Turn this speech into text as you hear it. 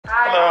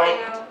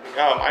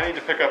Hello. I need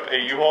to pick up a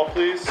U-Haul,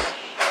 please. 1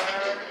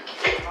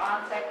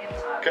 second.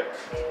 Okay.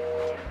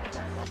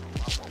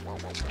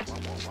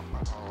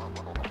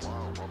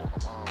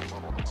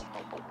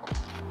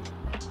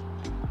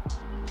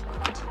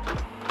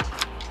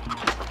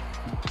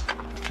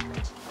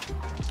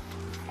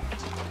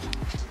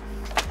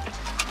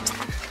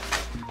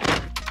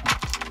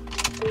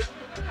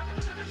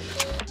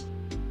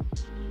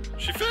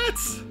 She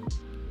fits!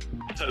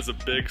 That is a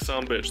big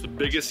son of a bitch. The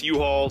biggest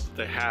U-Haul that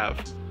they have.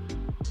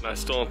 And I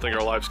still don't think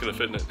our life's gonna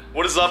fit in it.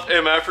 What is up,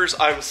 MFers?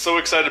 I'm so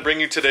excited to bring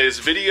you today's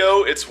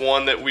video. It's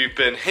one that we've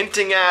been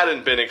hinting at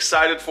and been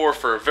excited for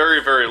a very,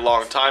 very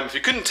long time. If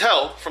you couldn't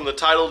tell from the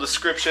title,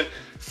 description,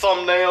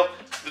 thumbnail,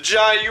 the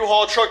giant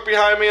U-Haul truck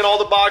behind me and all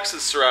the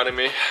boxes surrounding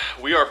me,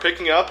 we are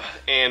picking up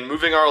and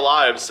moving our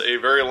lives a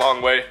very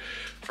long way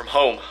from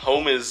home.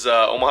 Home is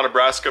Omaha,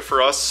 Nebraska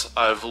for us.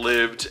 I've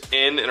lived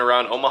in and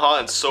around Omaha,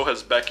 and so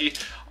has Becky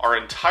our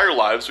entire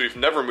lives. We've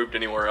never moved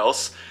anywhere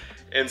else.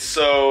 And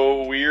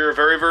so we are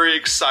very, very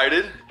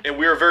excited, and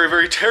we are very,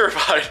 very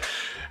terrified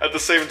at the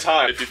same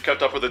time. If you've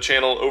kept up with the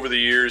channel over the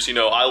years, you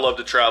know I love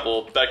to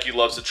travel, Becky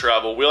loves to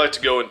travel. We like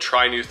to go and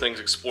try new things,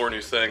 explore new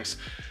things.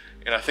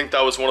 And I think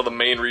that was one of the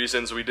main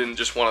reasons we didn't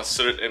just want to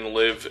sit and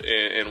live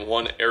in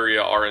one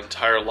area our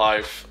entire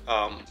life.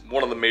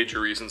 One of the major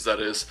reasons,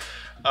 that is.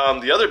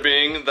 The other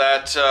being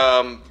that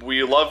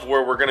we love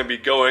where we're gonna be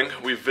going.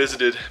 We've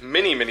visited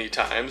many, many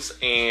times,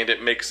 and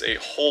it makes a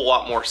whole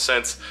lot more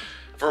sense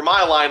for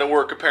my line of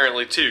work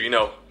apparently too, you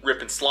know,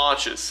 ripping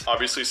slaunches.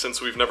 Obviously,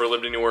 since we've never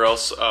lived anywhere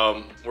else,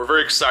 we're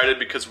very excited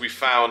because we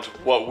found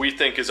what we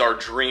think is our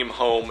dream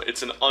home.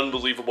 It's an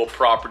unbelievable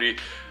property.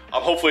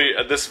 Hopefully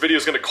this video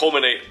is gonna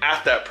culminate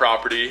at that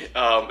property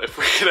if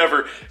we can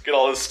ever get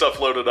all this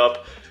stuff loaded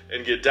up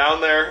and get down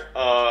there.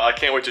 I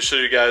can't wait to show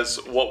you guys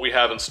what we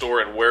have in store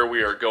and where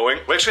we are going.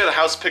 We actually had a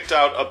house picked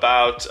out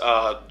about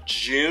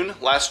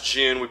last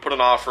June. We put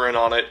an offer in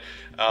on it.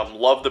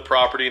 Loved the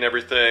property and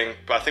everything,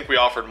 but I think we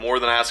offered more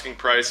than asking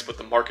price, but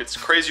the market's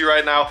crazy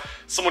right now.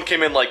 Someone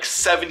came in like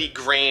 70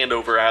 grand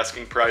over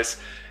asking price,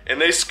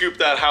 and they scooped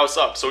that house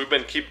up. So we've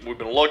been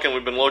looking.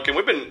 We've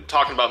been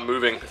talking about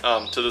moving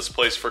to this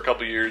place for a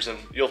couple years, and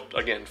you'll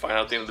again find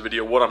out at the end of the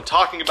video what I'm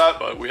talking about.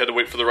 But we had to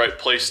wait for the right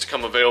place to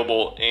come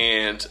available,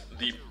 and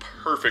the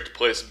perfect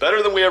place,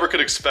 better than we ever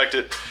could expect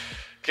it,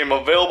 came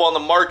available on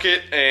the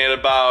market. And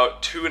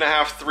about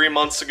 2.5, 3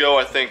 months ago,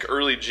 I think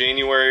early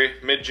January,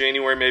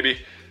 mid-January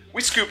maybe,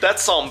 we scooped that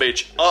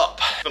bitch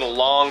up. It's been a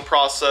long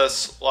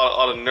process, a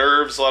lot of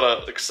nerves, a lot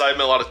of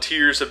excitement, a lot of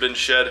tears have been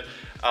shed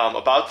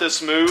about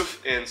this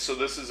move. And so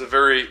this is a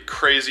very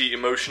crazy,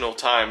 emotional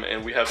time,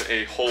 and we have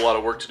a whole lot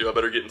of work to do. I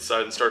better get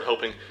inside and start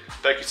helping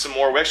Becky some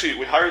more.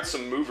 We hired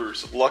some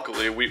movers,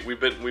 luckily. We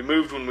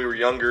moved when we were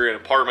younger in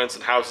apartments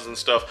and houses and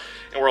stuff,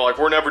 and we're like,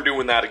 we're never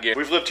doing that again.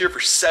 We've lived here for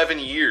 7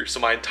 years,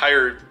 so my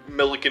entire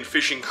Milliken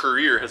fishing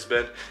career has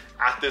been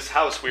at this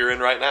house we're in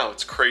right now.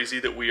 It's crazy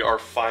that we are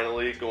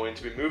finally going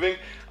to be moving.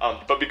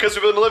 But because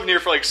we've been living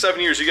here for like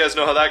 7 years, you guys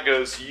know how that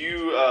goes.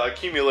 You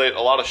accumulate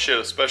a lot of shit,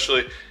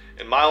 especially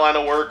in my line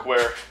of work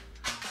where,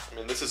 I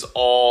mean, this is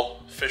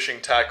all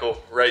fishing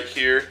tackle right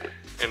here,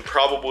 and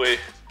probably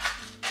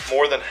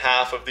more than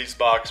half of these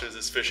boxes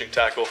is fishing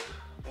tackle,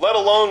 let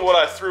alone what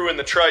I threw in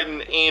the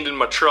Triton and in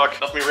my truck.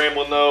 Enough me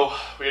rambling though,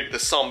 we get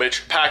this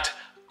sumbitch packed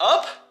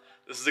up.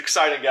 This is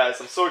exciting, guys.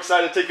 I'm so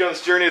excited to take you on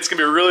this journey. It's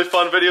gonna be a really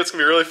fun video. It's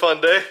gonna be a really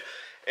fun day.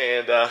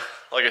 And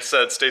like I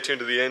said, stay tuned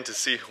to the end to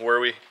see where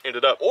we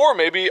ended up. Or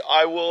maybe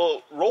I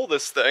will roll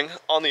this thing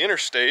on the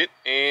interstate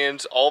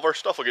and all of our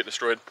stuff will get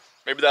destroyed.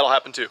 Maybe that'll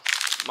happen too.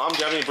 Mom, do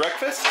you have any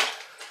breakfast?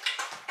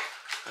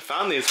 I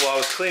found these while I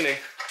was cleaning.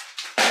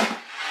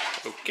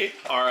 Okay.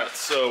 All right,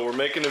 so we're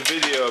making a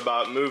video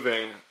about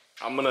moving.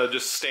 I'm gonna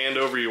just stand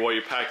over you while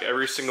you pack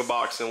every single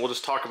box, and we'll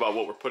just talk about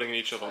what we're putting in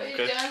each of them,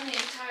 okay? You've done the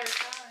entire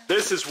time.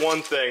 This is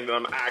one thing that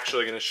I'm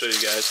actually gonna show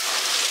you guys.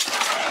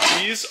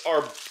 These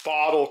are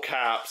bottle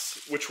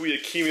caps, which we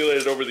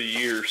accumulated over the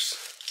years.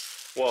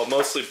 Well,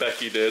 mostly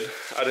Becky did.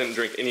 I didn't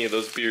drink any of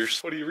those beers.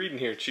 What are you reading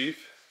here,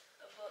 Chief?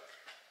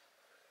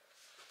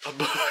 A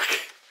book.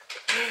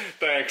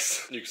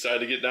 Thanks. You excited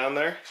to get down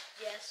there?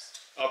 Yes.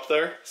 Up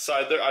there?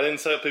 Side there? I didn't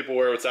tell people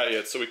where it's at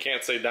yet, so we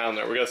can't say down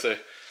there. We gotta say,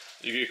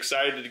 you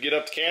excited to get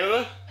up to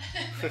Canada?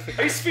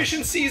 Ice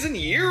fishing season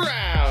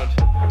year-round.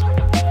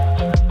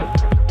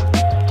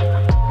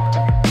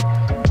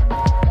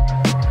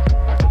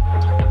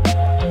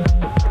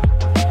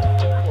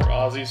 Poor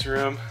Ozzy's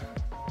room.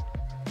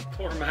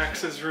 Poor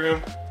Max's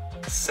room.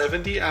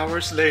 70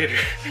 hours later.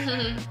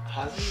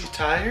 Ozzy, you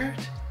tired?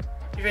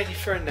 You ready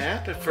for a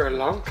nap and for a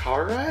long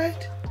car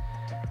ride?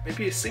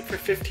 Maybe you sleep for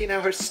 15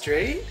 hours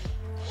straight?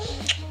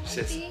 She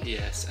says,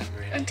 yes, I'm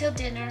ready. Until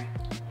dinner.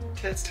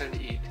 Until it's time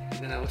to eat,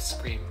 and then I will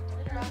scream.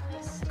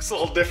 Looks a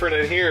little different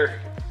in here.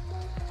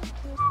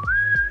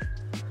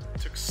 It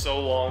took so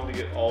long to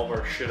get all of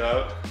our shit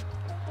out.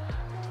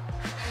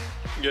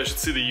 You guys should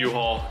see the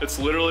U-Haul. It's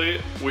literally,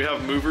 we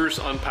have movers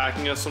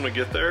unpacking us when we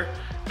get there,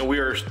 and we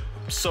are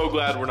so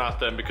glad we're not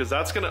them, because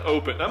that's gonna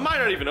open. That might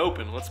not even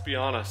open, let's be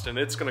honest, and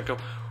it's gonna come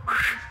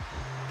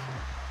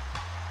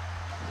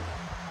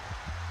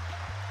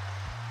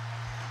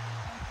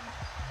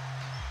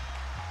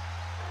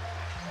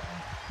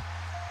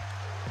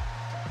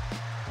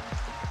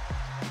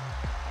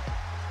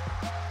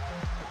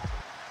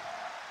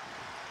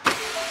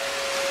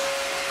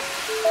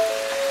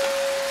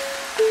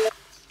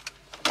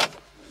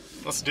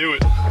Let's do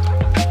it. Woo!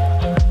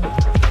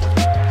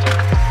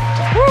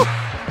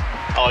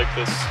 I like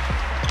this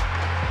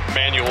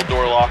manual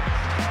door lock.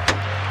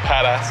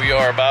 Badass. We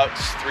are about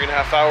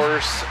 3.5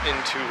 hours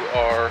into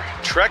our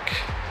trek.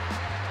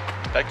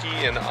 Becky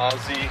and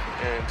Ozzy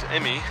and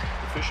Emmy,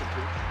 the fishing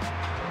pool.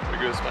 There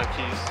goes my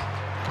keys.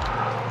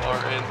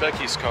 Are in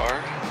Becky's car,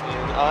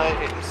 and I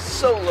am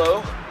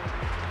solo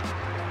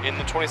in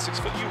the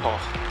 26-foot U-Haul.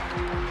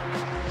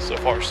 So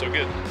far, so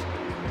good.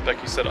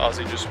 Becky said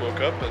Ozzy just woke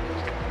up, and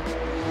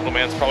little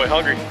man's probably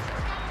hungry.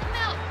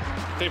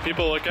 I think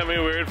people look at me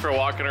weird for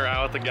walking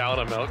around with a gallon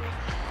of milk.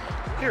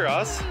 Here,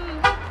 Oz,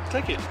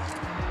 take it.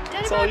 Daddy,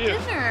 It's all you.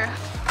 Dinner.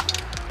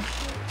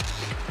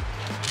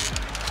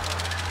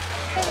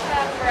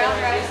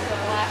 Brown rice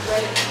and black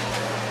bread.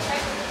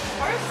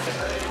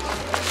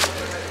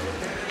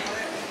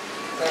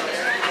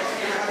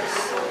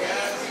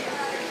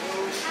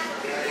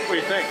 What do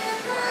you think?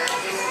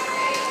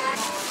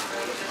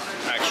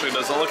 Actually,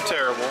 doesn't look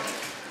terrible.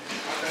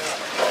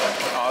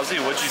 Ozzy,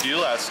 what'd you do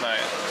last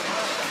night?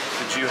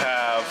 Did you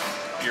have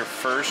your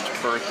first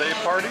birthday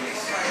party?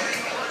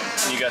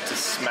 And you got to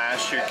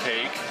smash your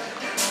cake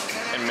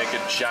and make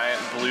a giant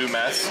blue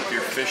mess of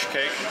your fish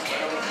cake?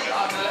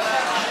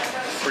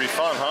 Pretty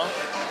fun, huh?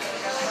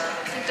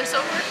 Think this will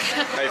work?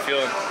 How you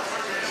feeling?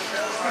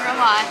 We're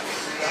alive.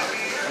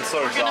 I'm so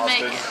We're gonna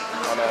exhausted. make it.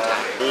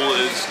 The goal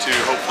is to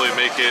hopefully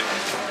make it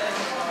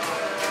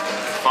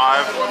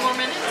 4 more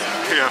minutes?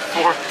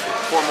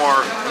 four more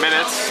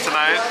minutes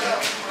tonight.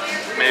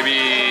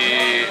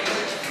 Maybe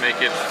make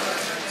it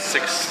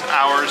 6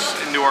 hours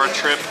into our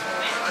trip,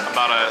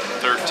 about a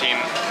 13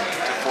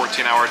 to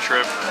 14 hour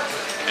trip,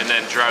 and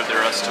then drive the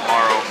rest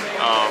tomorrow.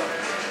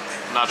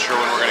 Not sure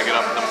when we're gonna get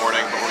up in the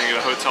morning, but we're gonna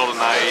get a hotel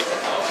tonight.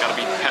 Gotta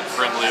be pet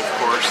friendly, of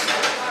course,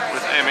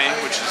 with Emmy,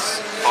 which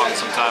is fun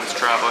sometimes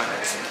traveling.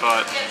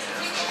 But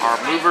our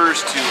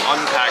movers to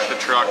unpack the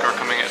truck are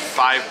coming at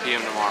 5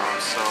 p.m. tomorrow,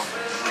 so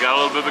we got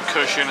a little bit of a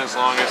cushion, as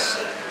long as,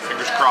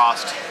 fingers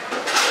crossed,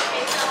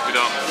 we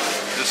don't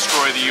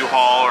destroy the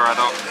U-Haul or I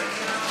don't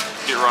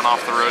get run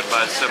off the road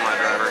by a semi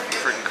driver.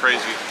 Freaking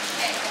crazy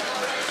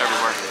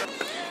everywhere.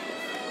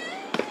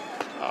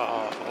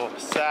 Oh,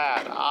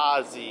 sad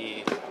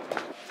Ozzy.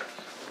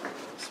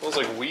 Smells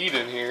like weed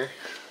in here.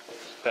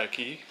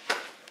 Becky,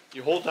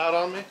 you hold out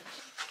on me?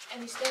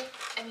 Emmy, stay.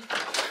 Emmy.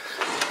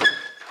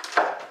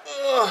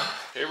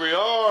 Here we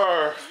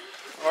are,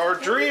 our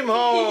dream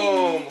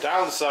home.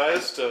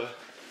 Downsized to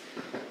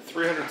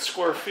 300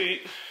 square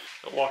feet.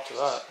 Don't walk to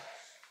that.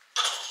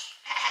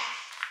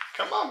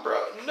 Come on, bro.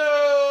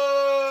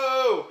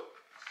 No!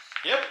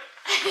 Yep.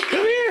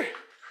 Come here.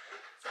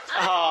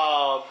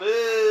 Oh,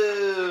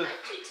 boo. I'm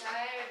too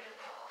tired.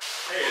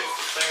 Hey, it's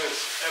the same as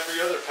every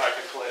other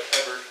packing plant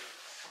ever.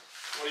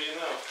 What do you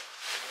know?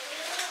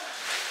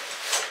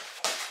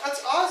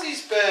 That's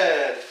Ozzy's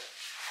bed.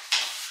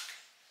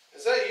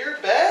 Is that your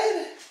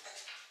bed?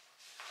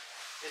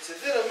 It's a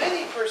little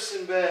mini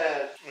person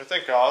bed. What do you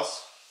think,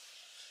 Oz?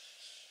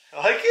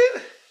 Like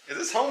it? Is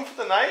this home for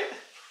the night?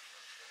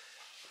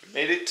 We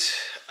made it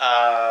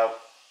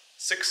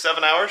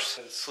 6-7 hours.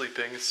 And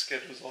sleeping, his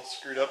schedule's all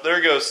screwed up. There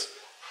he goes.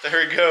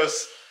 There he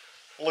goes.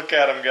 Look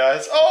at him,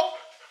 guys. Oh!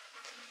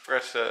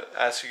 Forgot to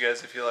ask you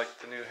guys if you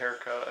liked the new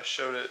haircut. I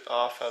showed it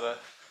off at a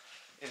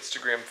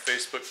Instagram,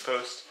 Facebook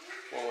post.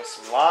 One with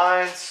some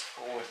lines,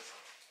 one with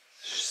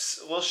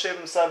a little shave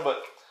on the side,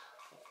 but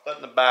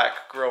letting the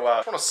back grow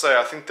out. I want to say,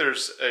 I think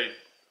there's a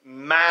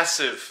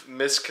massive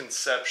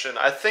misconception.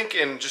 I think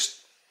in just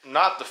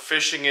not the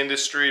fishing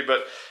industry,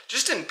 but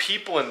just in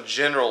people in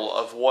general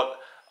of what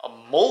a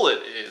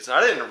mullet is. And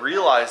I didn't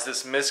realize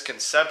this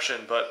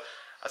misconception, but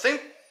I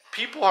think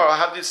people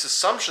have this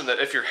assumption that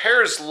if your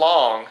hair is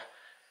long,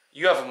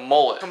 you have a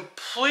mullet.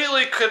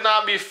 Completely could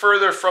not be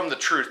further from the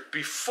truth.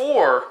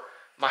 Before,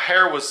 my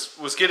hair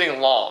was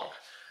getting long.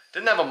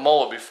 Didn't have a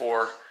mullet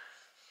before.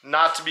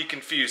 Not to be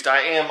confused. I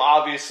am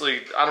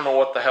obviously, I don't know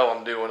what the hell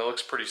I'm doing. It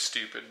looks pretty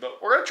stupid.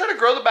 But we're going to try to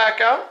grow the back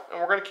out, and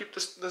we're going to keep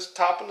this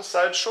top and the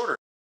sides shorter.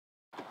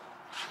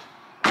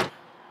 Walking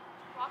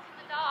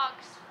the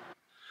dogs.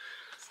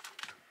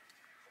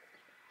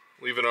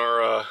 Leaving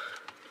our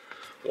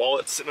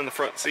wallet sitting in the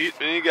front seat. If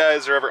any of you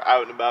guys are ever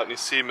out and about and you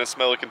see Miss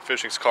Milliken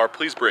Fishing's car,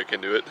 please break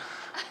into it.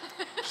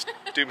 Just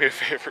do me a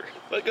favor.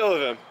 Let go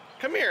of him.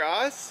 Come here,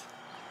 Oz.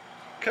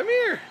 Come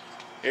here.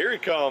 Here he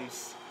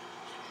comes.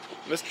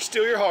 Mr.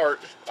 Steal Your Heart.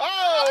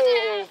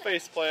 Oh,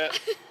 face plant.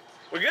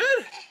 We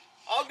good?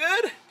 All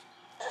good?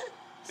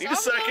 Need a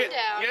second.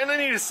 You're gonna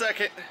need a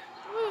second.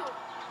 Woo.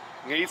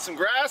 You need some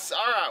grass? All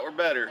right, we're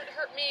better. It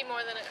hurt me more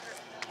than it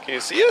hurt. Can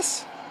you see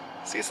us?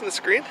 See us on the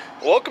screen?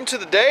 Welcome to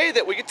the day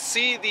that we get to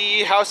see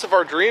the house of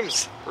our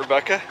dreams,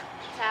 Rebecca.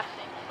 It's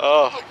happening.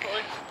 Oh,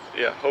 Hopefully.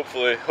 yeah,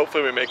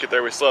 hopefully we make it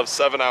there. We still have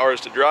 7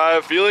 hours to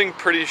drive. Feeling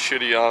pretty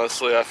shitty,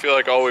 honestly. I feel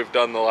like all we've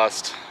done the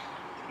last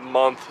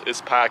month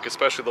is pack,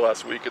 especially the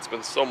last week. It's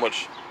been so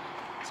much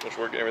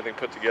work getting everything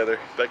put together.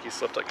 Becky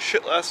slept like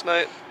shit last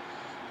night.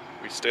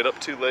 We stayed up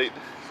too late,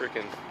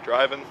 freaking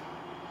driving.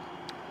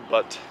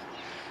 But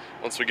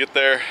Once we get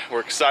there, we're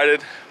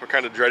excited. We're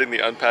kind of dreading the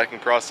unpacking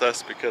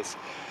process because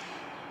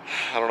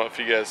I don't know if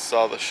you guys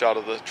saw the shot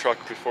of the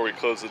truck before we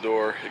closed the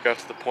door. It got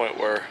to the point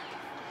where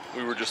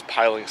we were just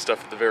piling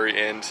stuff at the very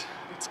end.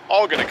 It's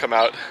all gonna come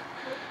out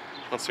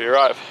once we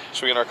arrive.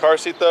 Should we get in our car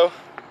seat though?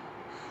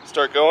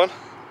 Start going?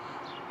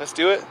 Let's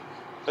do it.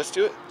 Let's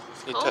do it.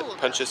 You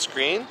punch a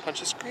screen.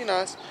 Punch a screen,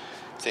 Oz.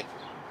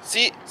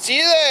 See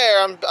you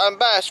there. I'm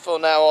bashful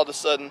now all of a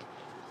sudden.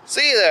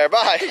 See you there.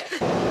 Bye.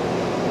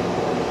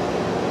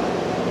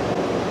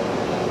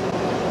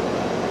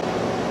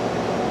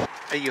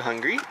 Are you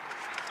hungry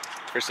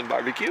for some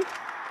barbecue?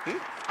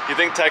 You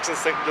think Texans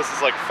think this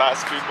is like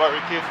fast food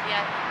barbecue?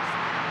 Yeah.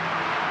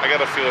 I got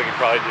a feeling you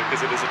probably do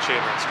because it is a chain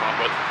restaurant,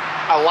 but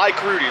I like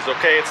Rudy's,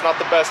 okay? It's not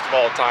the best of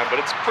all time,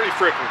 but it's pretty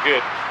freaking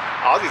good.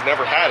 Ozzy's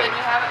never had it. You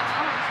have it at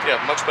home. Yeah,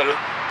 much better.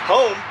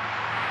 Home?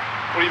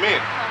 What do you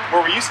mean? Where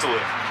we used to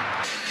live.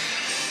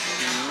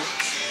 You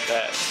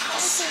bet.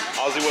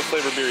 Ozzy, what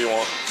flavor beer you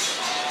want?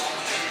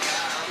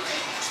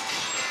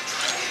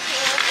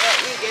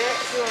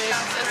 Doesn't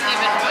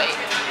even wait.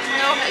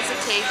 No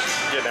hesitation.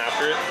 Getting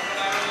after it?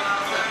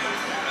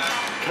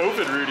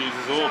 COVID Rudy's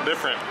is a little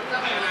different.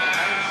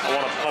 I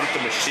want to pump the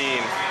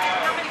machine.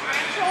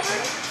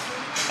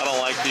 I don't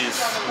like these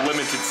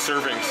limited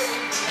servings.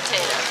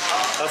 Potato.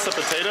 That's a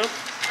potato?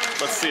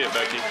 Let's see it,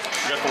 Becky.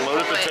 You got the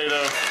loaded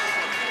potato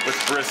with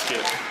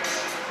brisket.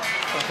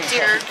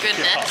 Dear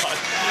goodness.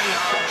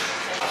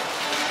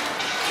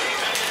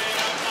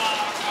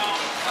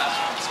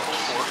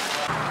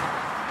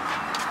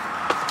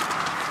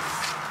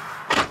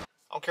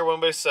 I don't care what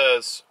anybody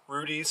says,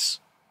 Rudy's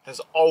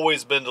has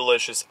always been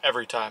delicious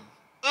every time.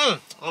 I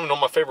don't even know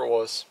what my favorite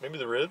was. Maybe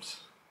the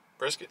ribs?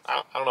 Brisket?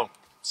 I don't know.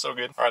 So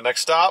good. All right,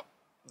 next stop,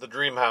 the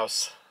Dream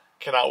House.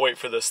 Cannot wait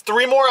for this.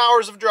 3 more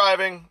hours of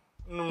driving,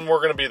 and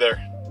we're gonna be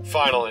there.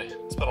 Finally.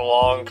 It's been a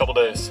long couple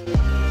days.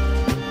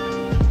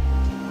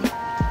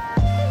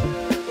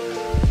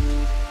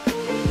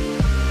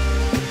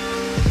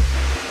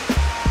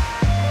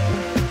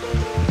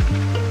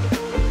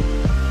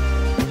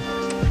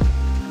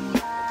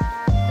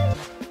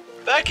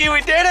 Becky,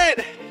 we did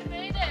it! We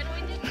made it.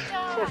 We did the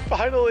job. We're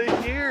finally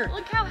here.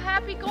 Look how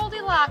happy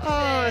Goldilocks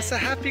Oh, is. it's a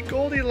happy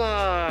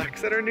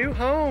Goldilocks at our new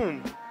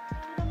home.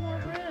 One more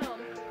room.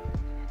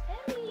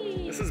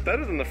 Hey. This is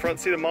better than the front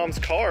seat of Mom's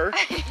car.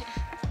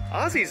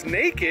 Ozzy's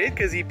naked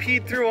because he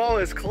peed through all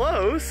his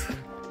clothes.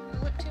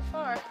 You went too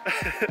far.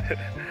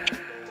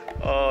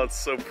 Oh, it's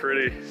so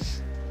pretty.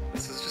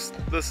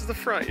 This is the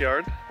front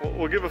yard.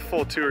 We'll give a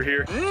full tour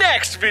here.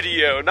 Next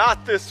video,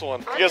 not this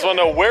one. If you guys want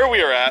to know where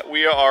we are at,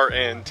 we are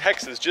in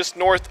Texas, just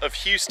north of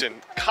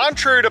Houston.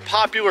 Contrary to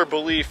popular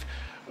belief,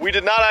 we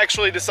did not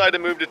actually decide to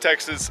move to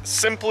Texas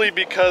simply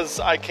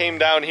because I came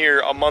down here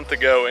a month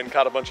ago and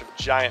caught a bunch of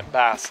giant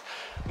bass.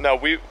 No,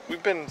 we've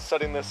been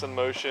setting this in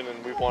motion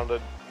and we've wanted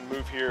to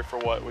move here for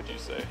what would you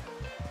say?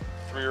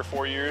 3 or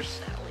 4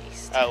 years?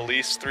 At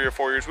least 3 or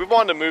 4 years. We've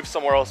wanted to move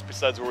somewhere else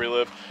besides where we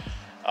live.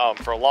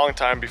 For a long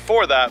time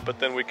before that, but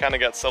then we kind of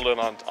got settled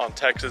on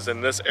Texas,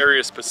 and this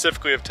area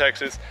specifically of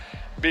Texas,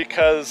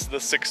 because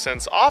the Sixth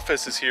Sense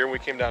office is here. We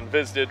came down and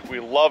visited. We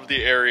love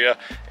the area,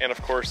 and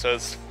of course,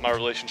 as my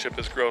relationship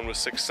has grown with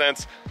Sixth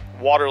Sense,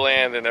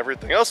 Waterland, and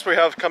everything else we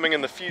have coming in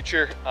the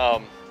future,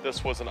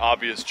 this was an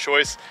obvious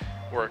choice.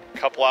 We're a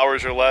couple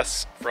hours or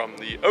less from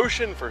the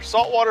ocean for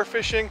saltwater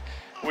fishing.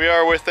 We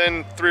are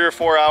within 3 or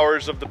 4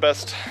 hours of the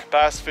best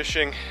bass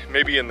fishing,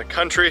 maybe in the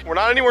country. We're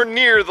not anywhere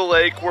near the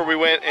lake where we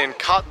went and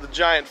caught the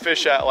giant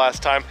fish at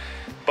last time,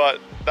 but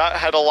that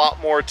had a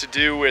lot more to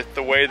do with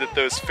the way that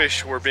those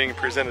fish were being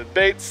presented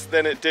baits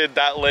than it did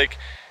that lake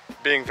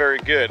being very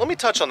good. Let me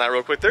touch on that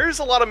real quick. There is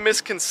a lot of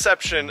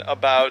misconception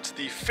about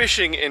the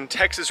fishing in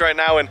Texas right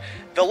now, and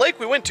the lake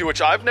we went to,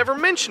 which I've never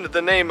mentioned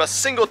the name a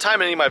single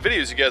time in any of my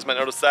videos, you guys might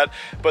notice that,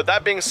 but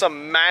that being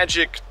some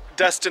magic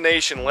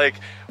destination lake,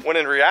 when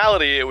in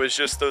reality it was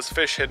just those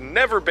fish had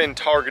never been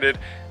targeted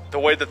the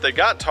way that they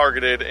got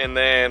targeted. And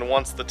then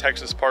once the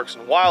Texas Parks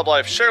and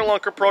Wildlife Share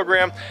Lunker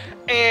program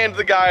and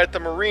the guy at the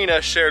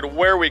marina shared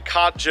where we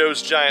caught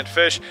Joe's giant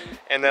fish,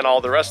 and then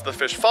all the rest of the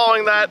fish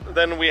following that,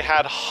 then we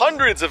had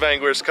hundreds of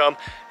anglers come.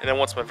 And then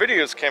once my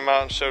videos came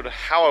out and showed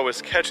how I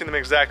was catching them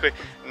exactly,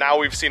 now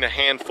we've seen a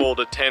handful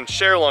to 10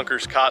 share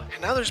lunkers caught.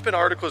 And now there's been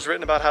articles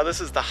written about how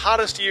this is the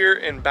hottest year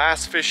in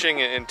bass fishing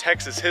in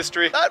Texas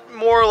history. That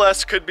more or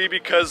less could be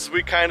because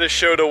we kind of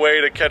showed a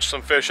way to catch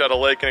some fish out of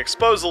a lake and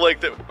expose a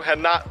lake that had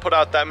not put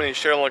out that many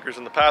share lunkers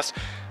in the past.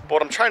 But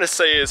what I'm trying to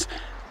say is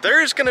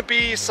there's gonna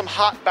be some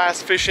hot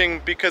bass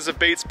fishing because of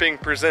baits being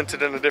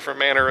presented in a different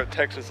manner at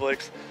Texas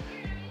lakes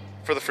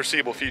for the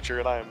foreseeable future,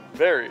 and I am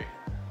very,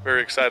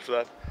 very excited for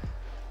that.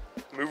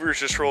 Movers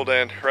just rolled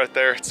in right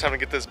there. It's time to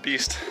get this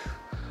beast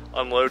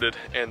unloaded,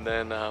 and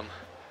then I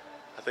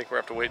think we're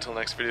gonna have to wait till the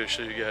next video to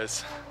show you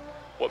guys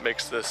what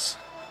makes this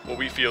what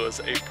we feel is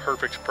a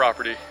perfect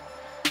property,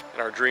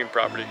 in our dream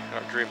property,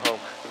 in our dream home.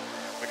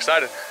 I'm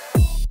excited.